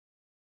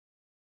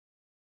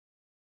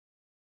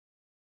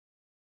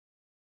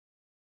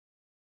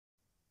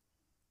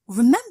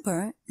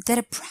Remember that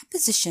a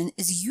preposition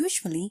is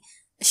usually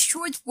a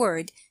short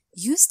word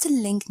used to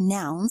link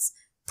nouns,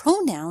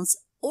 pronouns,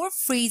 or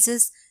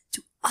phrases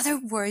to other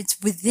words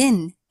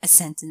within a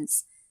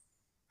sentence.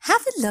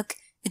 Have a look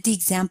at the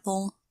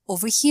example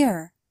over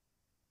here.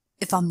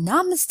 If I'm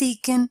not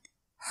mistaken,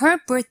 her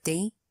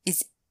birthday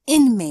is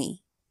in May.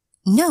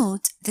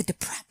 Note that the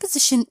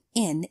preposition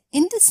in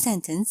the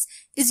sentence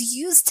is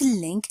used to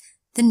link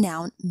the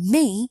noun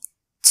May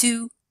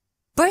to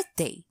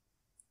birthday,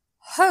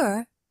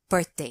 her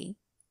birthday.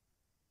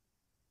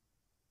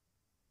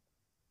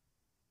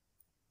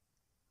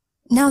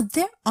 Now,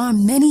 there are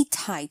many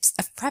types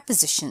of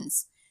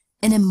prepositions,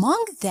 and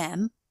among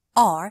them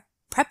are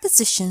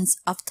prepositions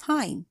of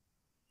time.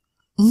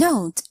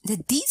 Note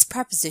that these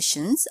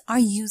prepositions are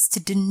used to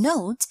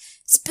denote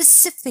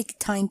specific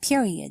time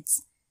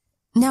periods.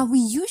 Now, we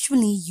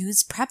usually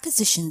use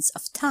prepositions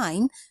of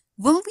time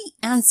when we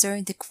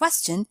answer the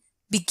question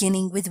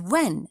beginning with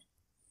when.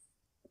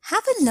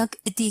 Have a look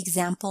at the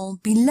example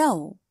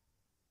below.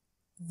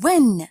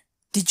 When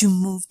did you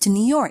move to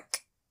New York?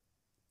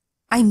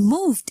 I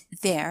moved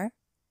there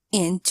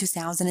in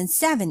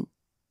 2007.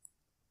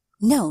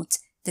 Note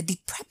that the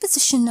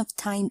preposition of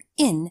time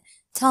in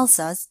tells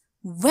us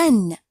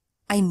when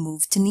I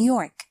moved to New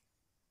York.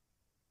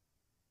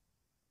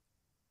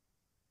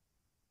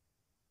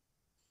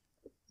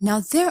 Now,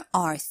 there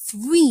are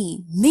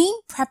three main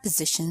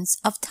prepositions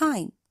of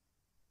time.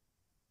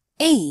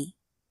 A.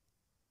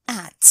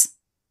 At.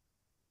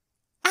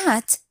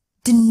 At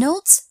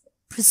denotes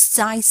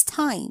precise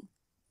time,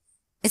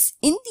 as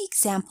in the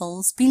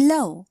examples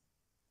below.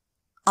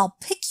 I'll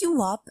pick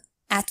you up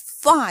at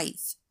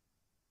 5.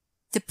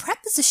 The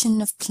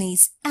preposition of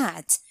place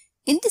at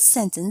in the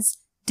sentence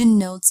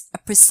denotes a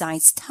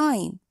precise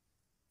time,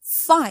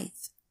 5.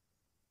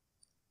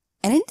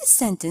 And in the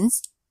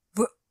sentence,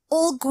 we're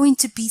all going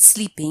to be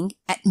sleeping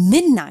at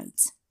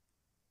midnight.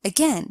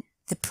 Again,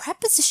 the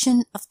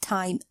preposition of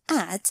time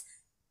at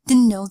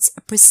denotes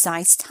a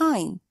precise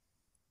time,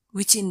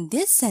 which in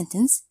this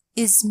sentence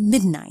is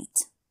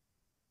midnight.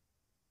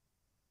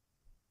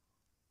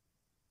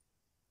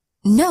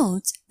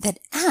 Note that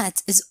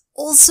at is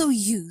also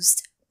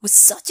used with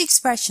such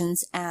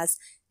expressions as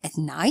at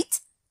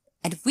night,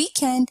 at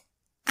weekend,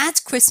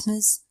 at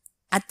Christmas,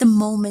 at the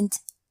moment,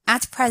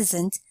 at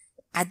present,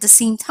 at the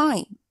same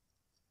time.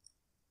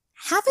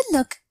 Have a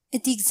look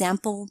at the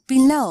example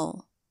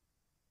below.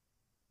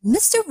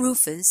 Mr.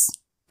 Ruffus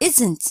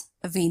isn't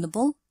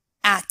available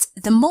at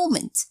the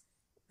moment.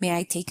 May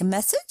I take a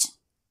message?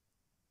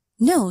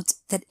 Note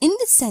that in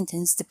the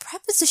sentence, the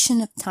preposition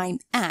of time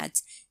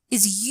at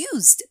is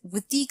used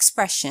with the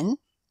expression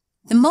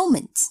the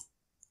moment,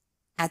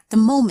 at the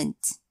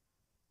moment.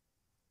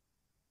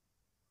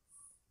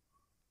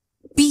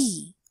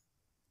 B.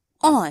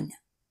 On.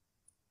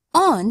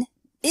 On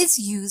is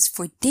used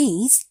for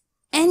days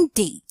and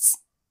dates.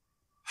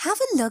 Have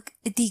a look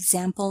at the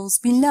examples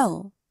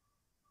below.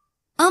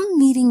 I'm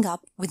meeting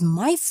up with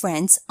my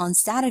friends on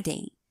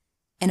Saturday,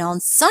 and on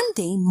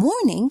Sunday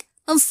morning,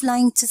 I'm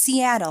flying to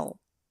Seattle.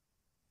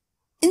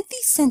 In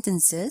these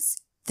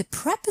sentences, the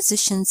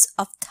prepositions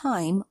of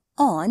time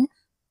on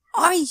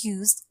are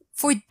used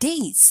for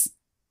days,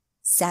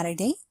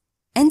 Saturday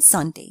and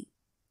Sunday.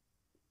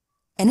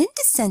 And in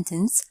this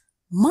sentence,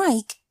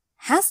 Mike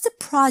has the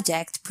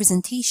project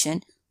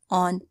presentation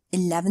on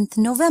 11th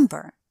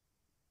November.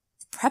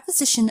 The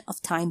preposition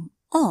of time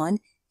on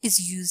is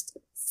used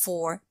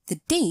for the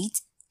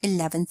date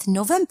 11th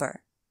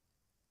November.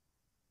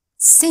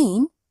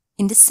 Same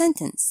in the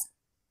sentence.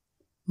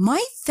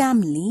 My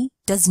family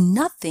does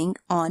nothing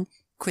on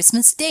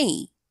Christmas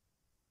Day.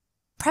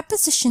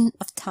 Preposition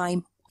of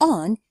time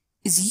on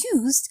is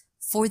used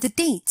for the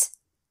date,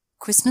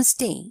 Christmas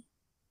Day.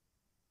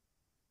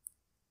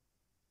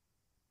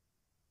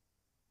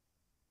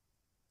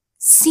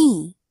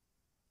 C.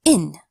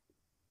 In.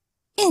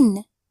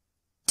 In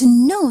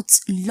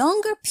denotes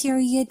longer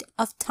period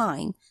of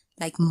time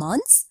like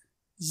months,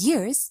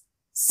 years,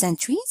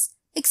 centuries,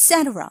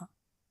 etc.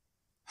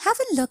 Have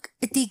a look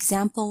at the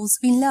examples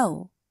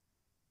below.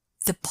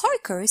 The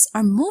Parkers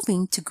are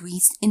moving to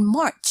Greece in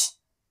March.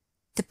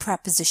 The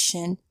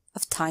preposition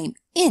of time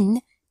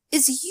in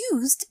is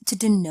used to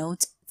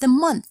denote the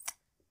month,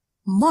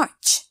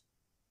 March.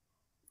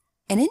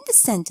 And in the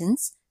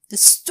sentence, the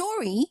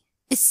story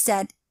is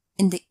set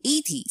in the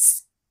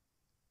 80s.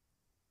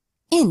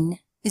 In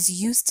is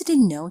used to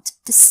denote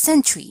the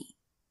century.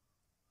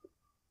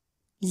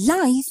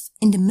 Life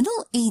in the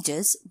Middle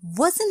Ages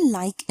wasn't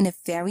like in a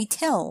fairy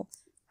tale.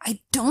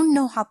 I don't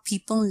know how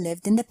people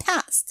lived in the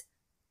past.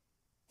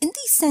 In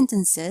these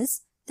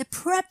sentences, the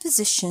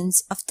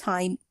prepositions of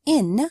time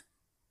in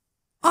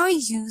are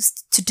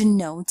used to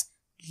denote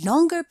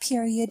longer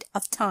period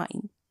of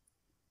time,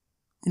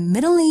 the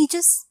Middle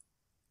Ages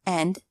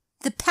and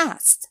the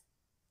past.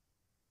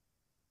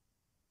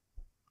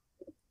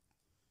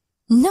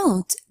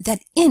 Note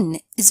that in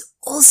is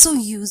also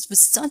used with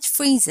such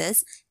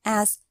phrases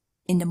as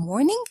in the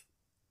morning,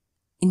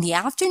 in the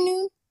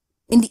afternoon,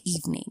 in the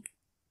evening.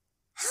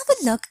 Have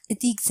a look at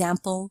the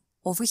example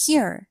over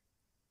here.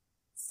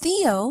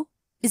 Theo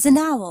is an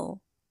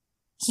owl.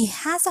 He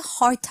has a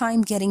hard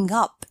time getting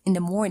up in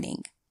the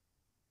morning.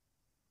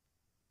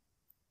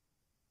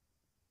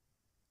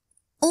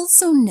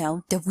 Also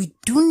note that we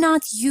do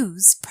not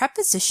use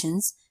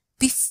prepositions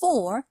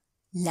before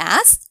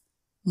last,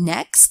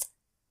 next,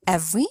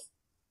 every,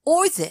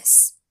 or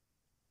this.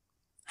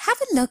 Have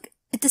a look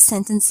at the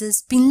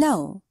sentences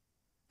below.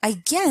 I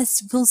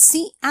guess we'll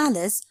see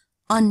Alice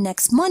on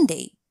next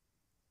Monday.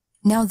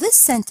 Now this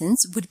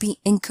sentence would be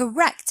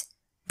incorrect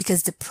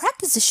because the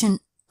preposition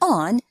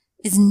on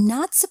is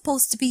not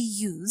supposed to be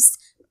used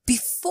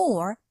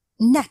before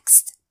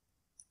next.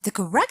 The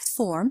correct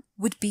form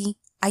would be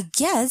I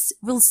guess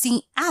we'll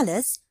see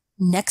Alice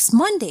next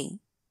Monday.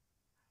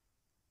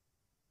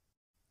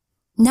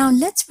 Now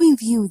let's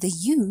review the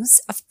use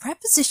of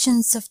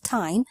prepositions of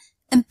time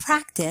and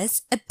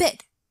practice a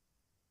bit.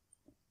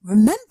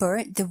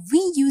 Remember that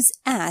we use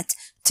at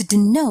to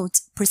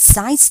denote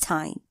precise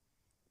time,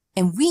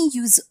 and we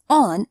use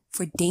on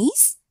for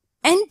days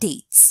and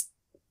dates.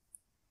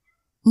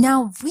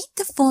 Now read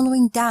the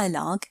following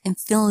dialogue and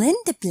fill in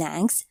the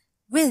blanks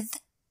with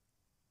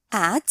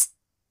at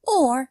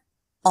or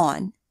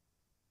on.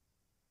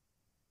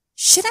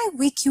 Should I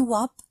wake you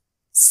up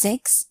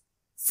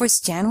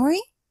 1st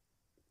January?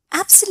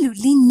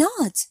 Absolutely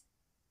not.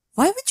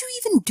 Why would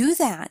you even do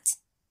that?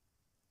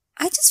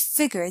 I just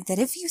figured that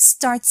if you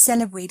start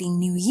celebrating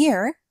New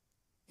Year,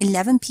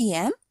 11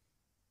 p.m.,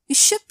 you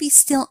should be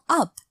still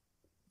up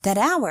that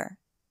hour.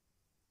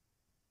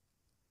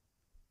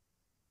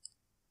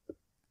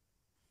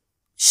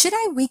 Should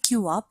I wake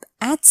you up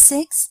at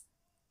 6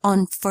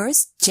 on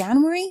 1st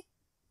January?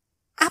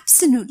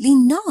 Absolutely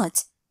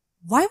not.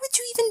 Why would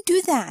you even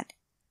do that?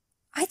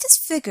 I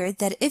just figured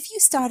that if you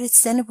started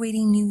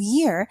celebrating New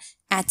Year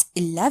at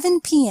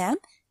 11 p.m.,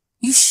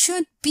 you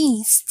should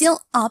be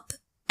still up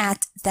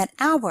at that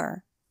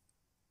hour.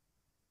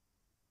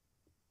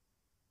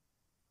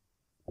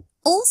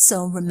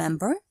 Also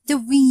remember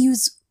that we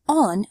use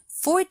on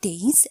for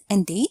days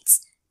and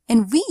dates,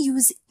 and we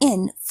use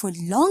in for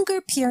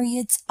longer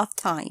periods of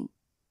time.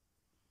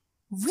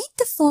 Read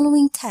the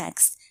following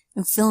text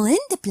and fill in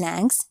the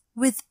blanks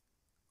with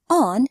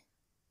on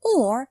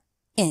or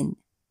in.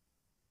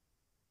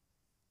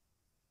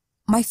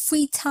 My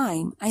free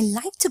time, I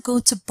like to go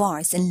to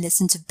bars and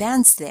listen to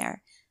bands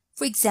there.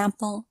 For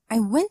example, I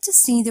went to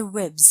see the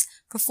Ribs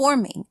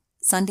performing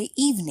Sunday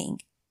evening.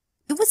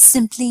 It was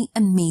simply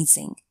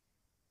amazing.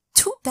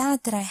 Too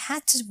bad that I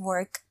had to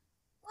work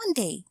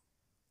Monday,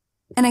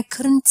 and I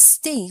couldn't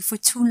stay for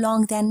too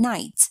long that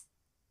night.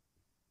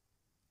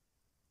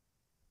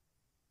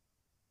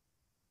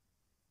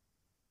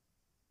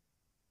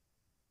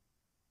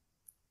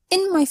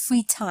 In my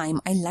free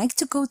time, I like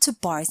to go to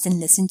bars and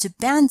listen to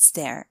bands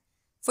there.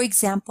 For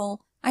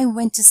example, I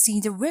went to see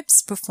the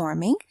Ribs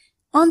performing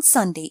on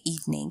Sunday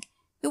evening.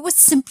 It was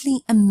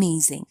simply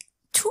amazing.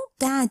 Too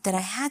bad that I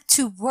had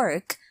to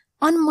work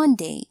on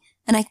Monday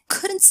and I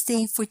couldn't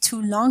stay for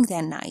too long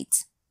that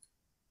night.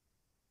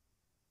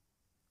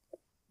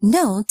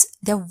 Note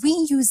that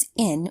we use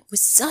in with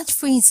such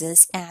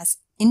phrases as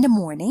in the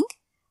morning,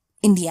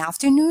 in the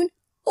afternoon,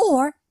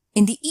 or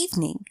in the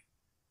evening.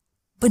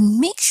 But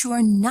make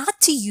sure not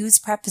to use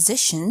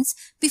prepositions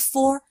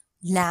before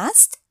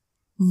last,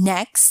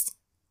 next,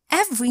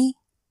 every,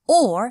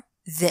 or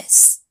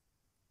this.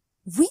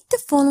 Read the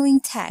following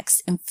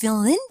text and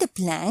fill in the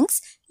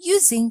blanks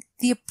using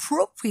the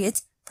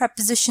appropriate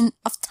preposition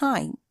of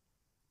time.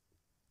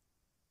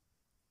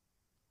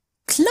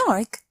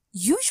 Clark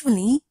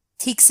usually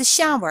takes a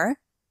shower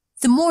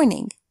the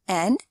morning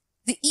and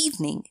the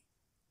evening.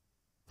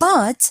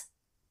 But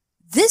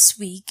this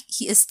week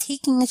he is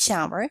taking a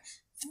shower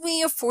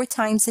 3 or 4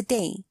 times a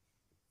day.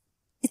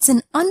 It's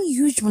an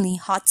unusually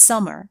hot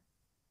summer.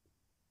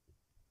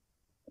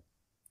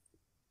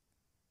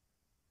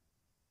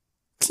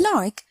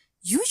 Clark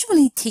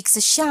usually takes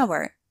a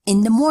shower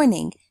in the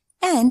morning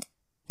and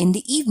in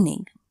the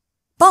evening.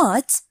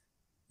 But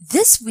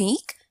this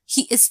week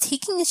he is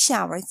taking a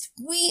shower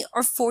 3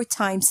 or 4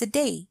 times a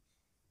day.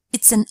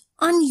 It's an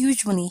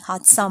unusually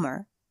hot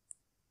summer.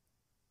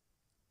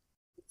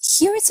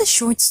 Here is a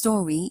short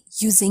story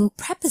using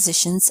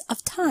prepositions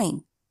of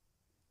time.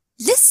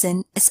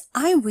 Listen as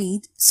I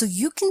read so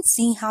you can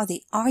see how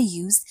they are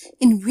used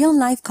in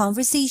real-life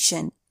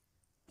conversation.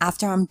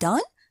 After I'm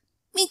done,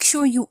 make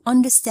sure you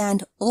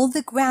understand all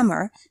the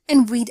grammar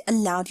and read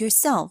aloud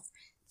yourself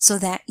so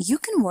that you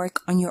can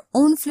work on your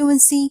own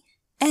fluency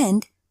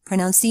and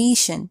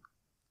pronunciation.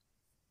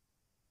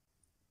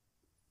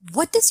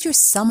 What does your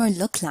summer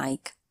look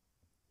like?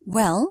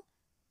 Well,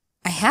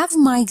 I have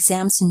my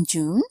exams in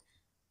June.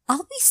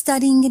 I'll be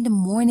studying in the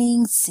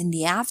mornings, in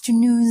the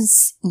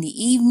afternoons, in the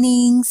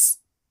evenings.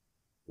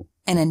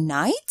 And at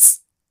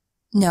nights?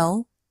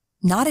 No,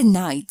 not at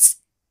nights.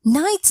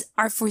 Nights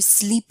are for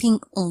sleeping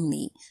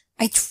only.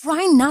 I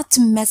try not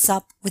to mess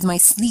up with my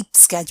sleep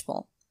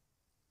schedule.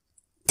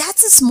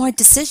 That's a smart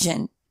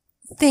decision.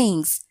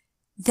 Thanks.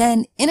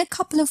 Then in a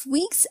couple of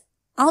weeks,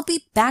 I'll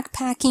be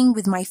backpacking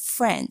with my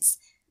friends.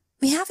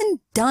 We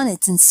haven't done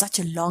it in such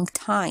a long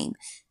time.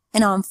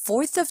 and on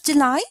 4th of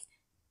July,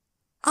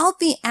 I'll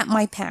be at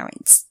my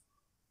parents'.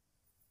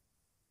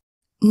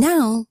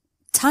 Now,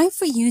 time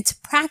for you to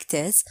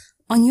practice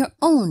on your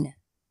own.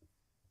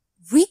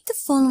 Read the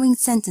following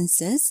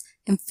sentences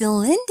and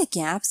fill in the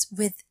gaps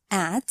with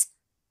at,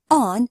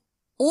 on,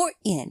 or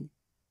in.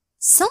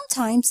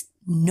 Sometimes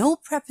no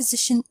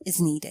preposition is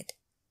needed.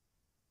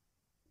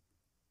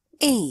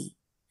 A.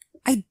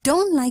 I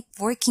don't like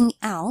working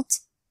out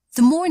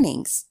the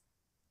mornings.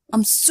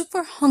 I'm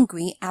super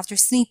hungry after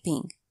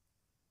sleeping.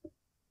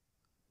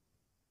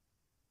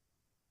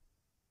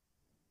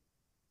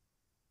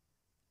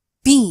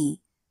 B.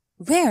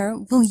 Where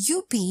will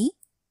you be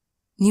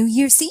New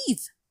Year's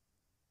Eve?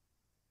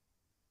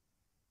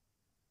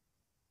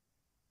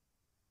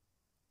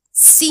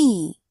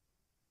 C.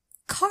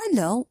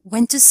 Carlo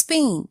went to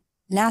Spain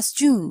last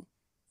June,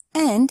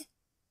 and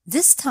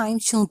this time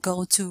she'll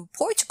go to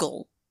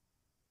Portugal.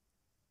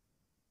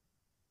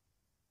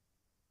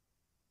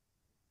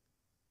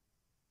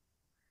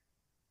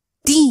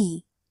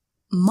 D.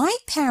 My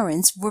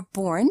parents were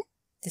born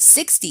the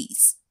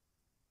 60s.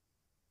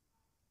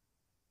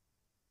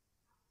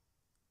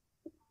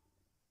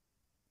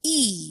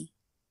 E.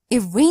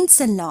 It rains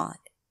a lot.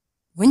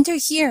 Winter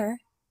here.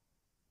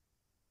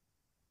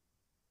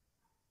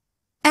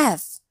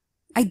 F.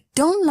 I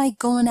don't like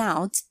going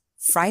out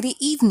Friday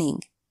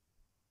evening.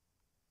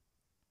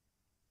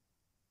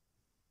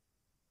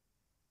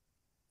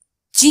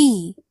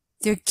 G.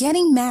 They're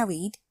getting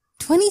married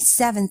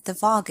 27th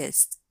of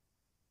August.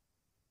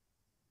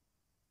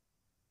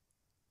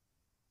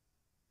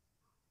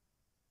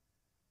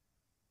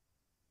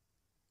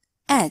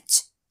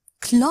 H.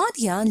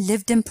 Claudia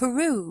lived in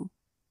Peru,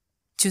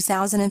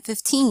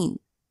 2015.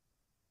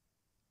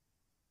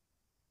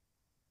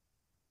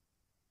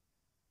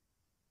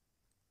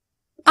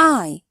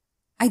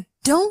 I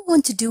don't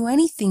want to do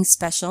anything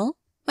special.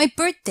 My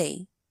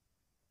birthday.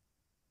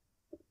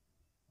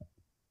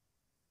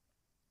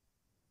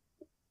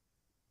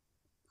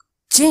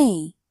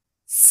 J.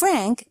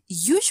 Frank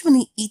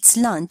usually eats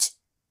lunch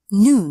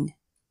noon.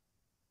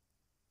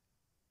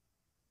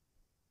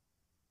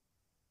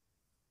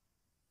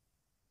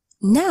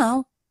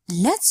 Now,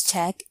 let's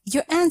check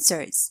your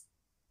answers.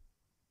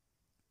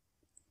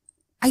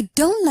 I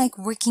don't like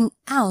working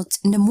out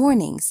in the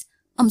mornings.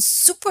 I'm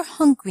super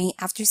hungry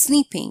after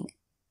sleeping.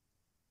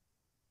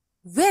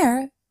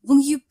 Where will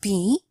you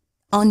be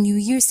on New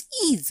Year's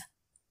Eve?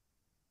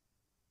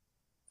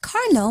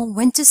 Carlo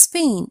went to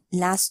Spain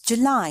last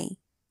July,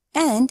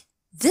 and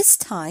this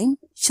time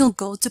she'll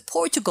go to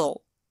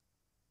Portugal.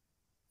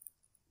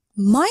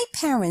 My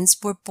parents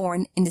were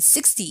born in the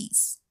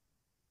 60s.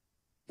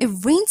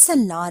 It rains a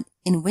lot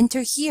in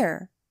winter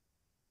here.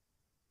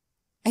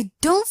 I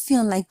don't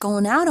feel like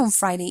going out on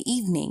Friday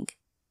evening.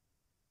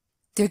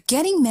 They're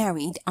getting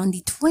married on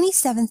the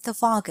 27th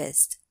of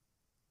August.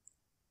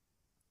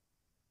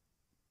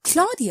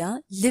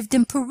 Claudia lived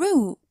in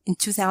Peru in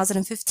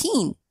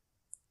 2015.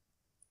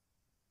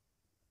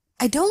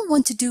 I don't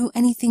want to do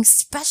anything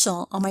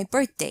special on my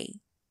birthday.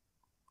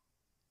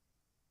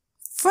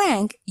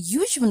 Frank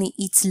usually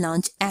eats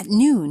lunch at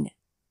noon.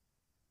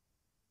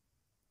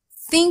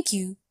 Thank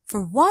you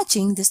for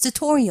watching this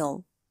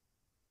tutorial.